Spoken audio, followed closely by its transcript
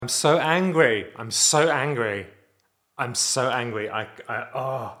I'm so angry. I'm so angry. I'm so angry. I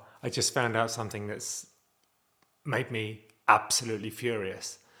just found out something that's made me absolutely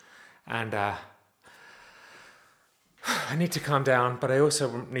furious. And I need to calm down, but I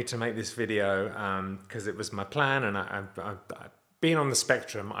also need to make this video because it was my plan. And being on the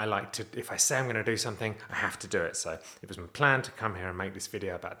spectrum, I like to, if I say I'm going to do something, I have to do it. So it was my plan to come here and make this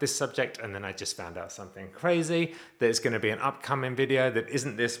video about this subject. And then I just found out something crazy. There's going to be an upcoming video that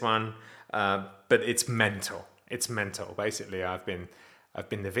isn't this one, but it's mental. It's mental. Basically, I've been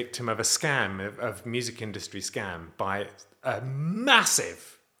the victim of a scam, of music industry scam by a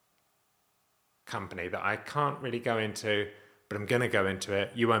massive company that I can't really go into, but I'm going to go into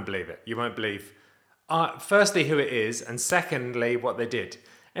it. You won't believe it. You won't believe, firstly, who it is, and secondly, what they did.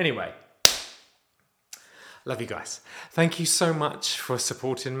 Anyway, love you guys. Thank you so much for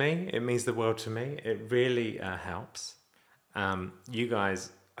supporting me. It means the world to me. It really helps. You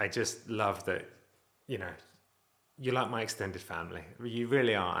guys, I just love that, you're like my extended family. You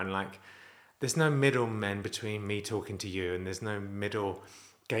really are. And there's no middlemen between me talking to you, and there's no middle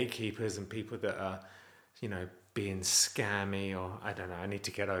gatekeepers and people that are, being scammy, or I don't know. I need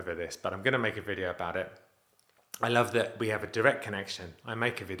to get over this, but I'm going to make a video about it. I love that we have a direct connection. I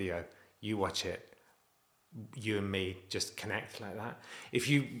make a video, you watch it, you and me just connect like that. If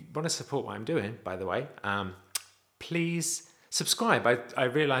you want to support what I'm doing, by the way, please subscribe. I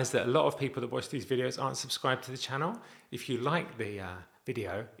realize that a lot of people that watch these videos aren't subscribed to the channel. If you like the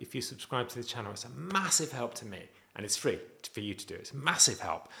video, if you subscribe to the channel, it's a massive help to me. And it's free for you to do. It's a massive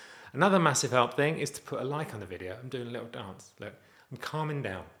help. Another massive help thing is to put a like on the video. I'm doing a little dance. Look, I'm calming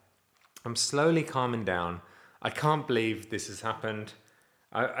down. I'm slowly calming down. I can't believe this has happened.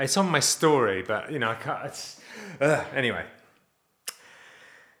 It's on my story, but I can't. Anyway,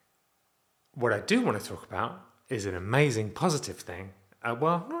 what I do want to talk about is an amazing positive thing.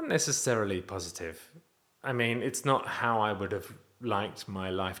 Well, not necessarily positive. I mean, it's not how I would have liked my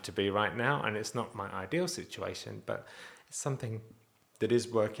life to be right now, and it's not my ideal situation, but it's something that is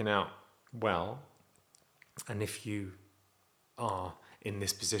working out well. And if you are in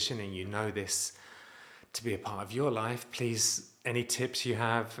this position and you know this to be a part of your life, please, any tips you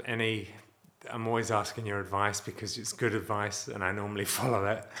have, I'm always asking your advice because it's good advice and I normally follow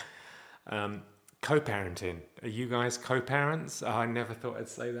it. Co-parenting. Are you guys co-parents? I never thought I'd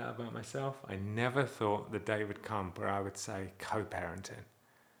say that about myself. I never thought the day would come where I would say co-parenting.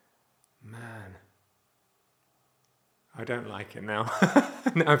 Man, I don't like it now.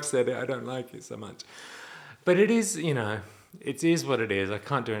 Now I've said it, I don't like it so much. But it is, it is what it is. I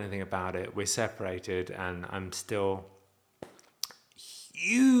can't do anything about it. We're separated and I'm still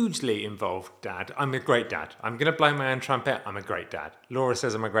hugely involved dad. I'm a great dad. I'm going to blow my own trumpet. I'm a great dad. Laura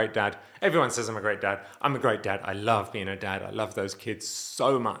says I'm a great dad. Everyone says I'm a great dad. I'm a great dad. I love being a dad. I love those kids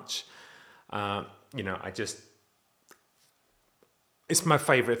so much. It's my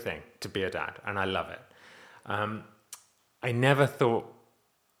favorite thing to be a dad, and I love it. I never thought,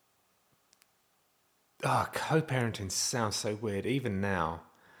 co-parenting sounds so weird, even now.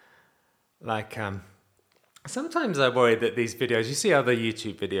 Sometimes I worry that these videos, you see other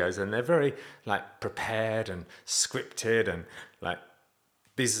YouTube videos and they're very prepared and scripted, and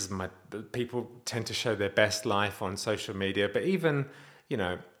people tend to show their best life on social media. But even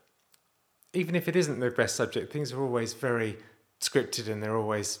if it isn't their best subject, things are always very scripted and they're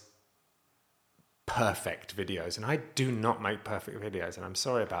always perfect videos. And I do not make perfect videos, and I'm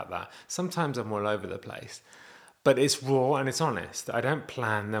sorry about that. Sometimes I'm all over the place. But it's raw and it's honest. I don't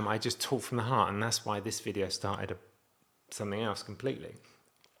plan them. I just talk from the heart. And that's why this video started something else completely.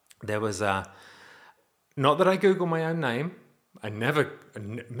 There was not that I Google my own name. I never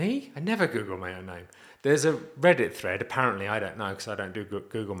Google my own name. There's a Reddit thread. Apparently, I don't know because I don't do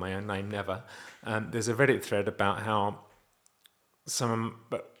Google my own name, never. There's a Reddit thread about how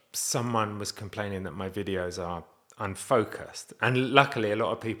someone was complaining that my videos are unfocused, and luckily a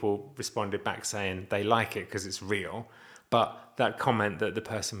lot of people responded back saying they like it because it's real. But that comment that the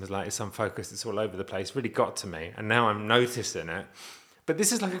person was like, it's unfocused, it's all over the place, really got to me, and now I'm noticing it. But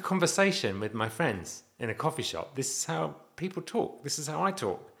this is like a conversation with my friends in a coffee shop. This is how people talk. This is how I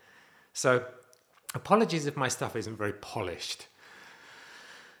talk. So apologies if my stuff isn't very polished.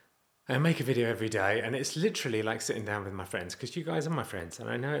 I make a video every day, and it's literally like sitting down with my friends, because you guys are my friends, and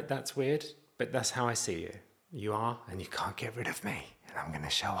I know that's weird, but that's how I see you. You are, and you can't get rid of me. And I'm going to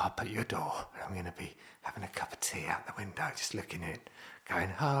show up at your door, and I'm going to be having a cup of tea out the window, just looking in, going,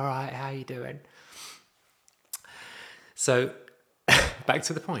 all right, how you doing? So, back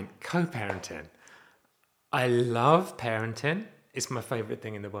to the point, co-parenting. I love parenting. It's my favourite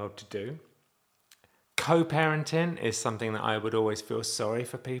thing in the world to do. Co-parenting is something that I would always feel sorry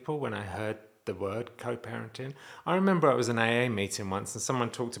for people when I heard the word co-parenting. I remember I was in an AA meeting once and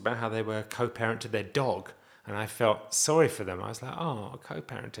someone talked about how they were a co-parent to their dog, and I felt sorry for them. I was like, oh,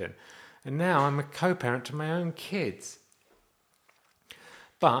 co-parenting. And now I'm a co-parent to my own kids.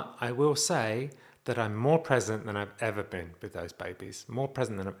 But I will say that I'm more present than I've ever been with those babies, more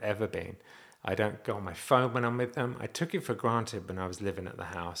present than I've ever been. I don't go on my phone when I'm with them. I took it for granted when I was living at the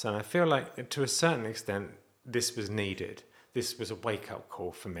house. And I feel like to a certain extent, this was needed. This was a wake-up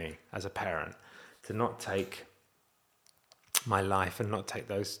call for me as a parent to not take my life and not take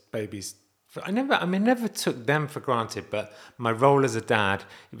those babies. I never took them for granted, but my role as a dad,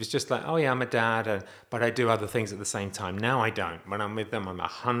 it was just like, oh yeah, I'm a dad, but I do other things at the same time. Now I don't. When I'm with them, I'm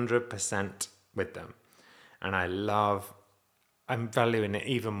 100% with them. And I'm valuing it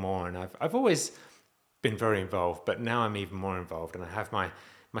even more. And I've always been very involved, but now I'm even more involved, and I have my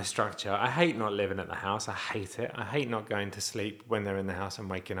structure. I hate not living at the house. I hate it. I hate not going to sleep when they're in the house and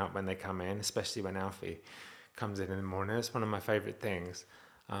waking up when they come in, especially when Alfie comes in the morning. It's one of my favorite things.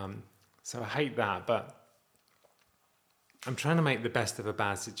 So I hate that, but I'm trying to make the best of a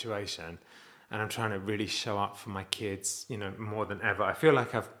bad situation, and I'm trying to really show up for my kids, more than ever. I feel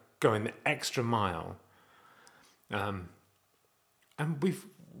like I've going the extra mile. And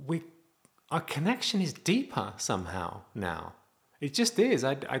our connection is deeper somehow now. It just is.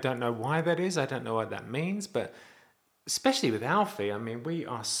 I don't know why that is. I don't know what that means, but especially with Alfie, I mean, we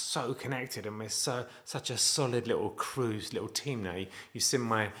are so connected, and we're such a solid little team now. You see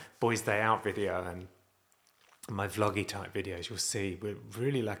my Boys Day Out video and my vloggy type videos, you'll see we're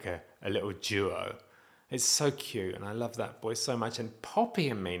really like a little duo. It's so cute, and I love that boy so much. And Poppy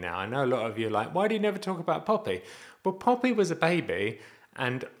and me now, I know a lot of you are like, why do you never talk about Poppy? Well, Poppy was a baby,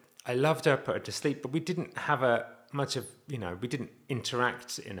 and I loved her, put her to sleep, but we didn't have we didn't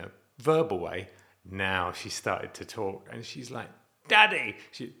interact in a verbal way. Now she started to talk, and she's like, Daddy,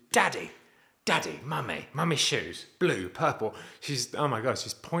 Mummy shoes, blue, purple. Oh my gosh,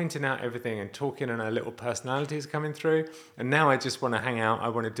 she's pointing out everything and talking, and her little personality is coming through. And now I just want to hang out. I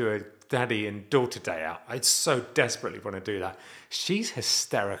want to do a daddy and daughter day out. I so desperately want to do that. She's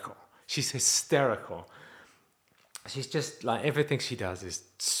hysterical. She's just like, everything she does is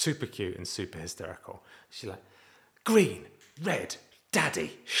super cute and super hysterical. She's like, green, red,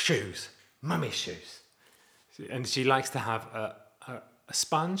 daddy, shoes, mummy shoes. And she likes to have a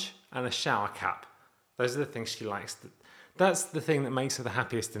sponge and a shower cap. Those are the things she likes. That's the thing that makes her the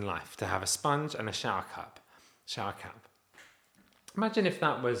happiest in life, to have a sponge and a shower cap. Imagine if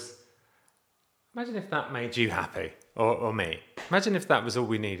that made you happy, or me. Imagine if that was all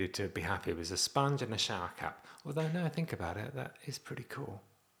we needed to be happy, was a sponge and a shower cap. Although, now I think about it, that is pretty cool.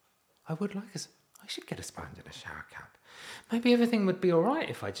 I should get a sponge and a shower cap. Maybe everything would be all right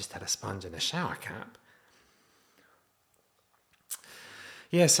if I just had a sponge and a shower cap.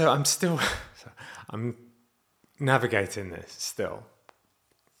 Yeah, so I'm navigating this still.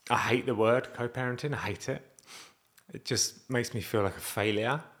 I hate the word co-parenting. I hate it. It just makes me feel like a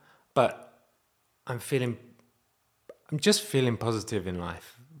failure. But I'm just feeling positive in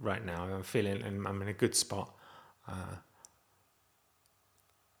life right now. I'm in a good spot.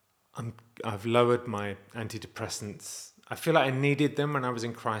 I've lowered my antidepressants. I feel like I needed them when I was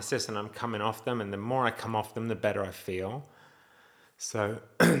in crisis, and I'm coming off them. And the more I come off them, the better I feel. So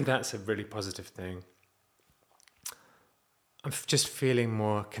that's a really positive thing. I'm just feeling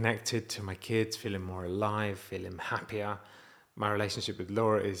more connected to my kids, feeling more alive, feeling happier. My relationship with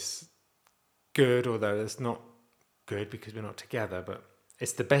Laura is good, although it's not good because we're not together, but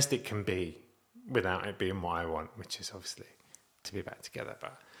it's the best it can be without it being what I want, which is obviously to be back together.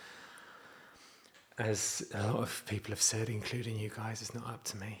 But as a lot of people have said, including you guys, it's not up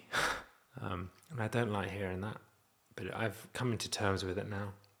to me. And I don't like hearing that. But I've come into terms with it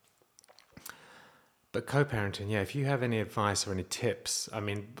now. But co-parenting, yeah, if you have any advice or any tips, I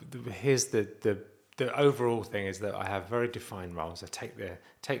mean, here's the overall thing is that I have very defined roles. I take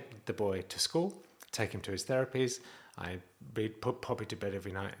the boy to school, take him to his therapies. I put Poppy to bed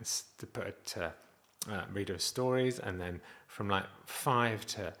every night and read her stories. And then from like 5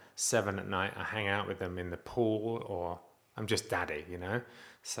 to 7 at night, I hang out with them in the pool, or I'm just daddy,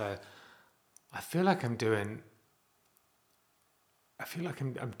 So I feel like I'm doing...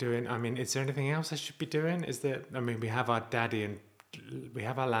 I mean, is there anything else I should be doing? We have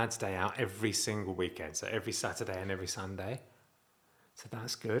our lads' day out every single weekend. So every Saturday and every Sunday. So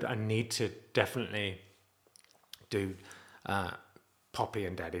that's good. I need to definitely do Poppy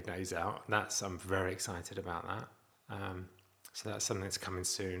and Daddy days out. I'm very excited about that. So that's something that's coming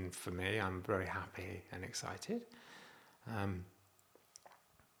soon for me. I'm very happy and excited.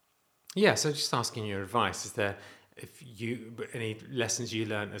 Yeah, so just asking your advice. Is there, if you, any lessons you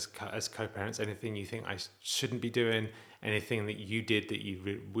learned as co-parents, anything you think I shouldn't be doing, anything that you did that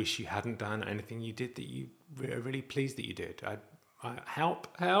you wish you hadn't done, anything you did that you are really pleased that you did? Help.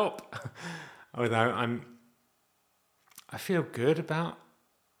 Although I feel good about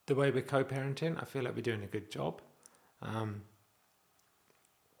the way we're co-parenting. I feel like we're doing a good job.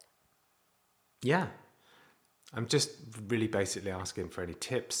 Yeah, I'm just really basically asking for any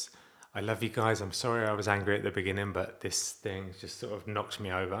tips. I love you guys. I'm sorry I was angry at the beginning, but this thing just sort of knocked me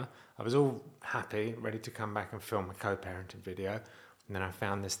over. I was all happy, ready to come back and film a co-parenting video, and then I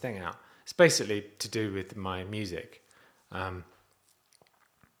found this thing out. It's basically to do with my music. I've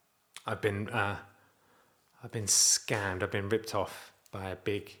been scammed. I've been ripped off by a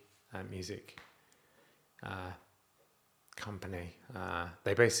big music company.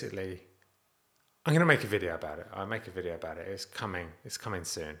 They basically. I'm going to make a video about it. I'll make a video about it. It's coming. It's coming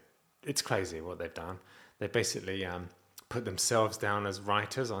soon. It's crazy what they've done. They basically put themselves down as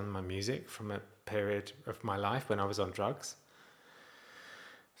writers on my music from a period of my life when I was on drugs.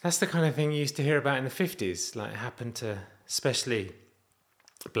 That's the kind of thing you used to hear about in the 50s. Like it happened to especially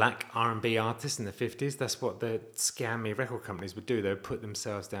black R&B artists in the 50s. That's what the scammy record companies would do. They would put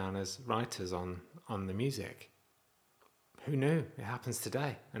themselves down as writers on the music. Who knew? It happens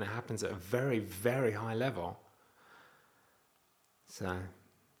today, and it happens at a very, very high level. So,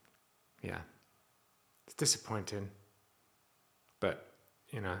 yeah, it's disappointing, but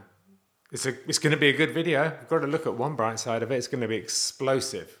it's going to be a good video. You've got to look at one bright side of it. It's going to be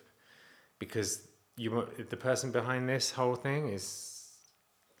explosive because the person behind this whole thing is,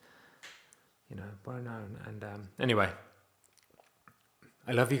 well known. And anyway,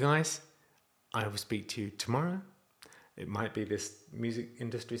 I love you guys. I will speak to you tomorrow. It might be this music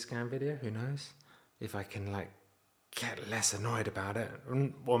industry scam video, who knows? If I can get less annoyed about it.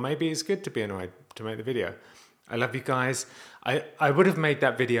 Or maybe it's good to be annoyed to make the video. I love you guys. I would have made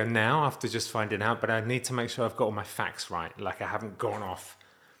that video now after just finding out, but I need to make sure I've got all my facts right. Like I haven't gone off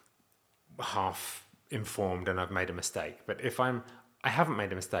half informed and I've made a mistake. But if I haven't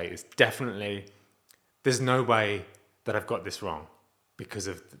made a mistake, it's definitely, there's no way that I've got this wrong because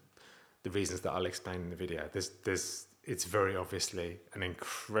of the reasons that I'll explain in the video. It's very obviously an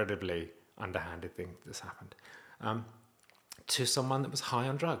incredibly underhanded thing that's happened to someone that was high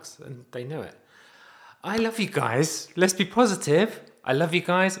on drugs, and they knew it. I love you guys. Let's be positive. I love you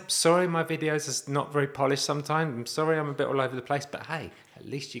guys. I'm sorry my videos are not very polished sometimes. I'm sorry I'm a bit all over the place, but hey, at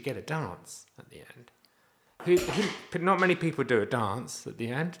least you get a dance at the end. Not many people do a dance at the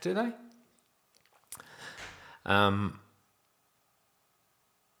end, do they?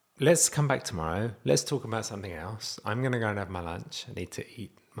 Let's come back tomorrow. Let's talk about something else. I'm going to go and have my lunch. I need to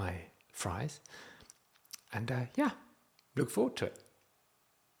eat my fries. And look forward to it.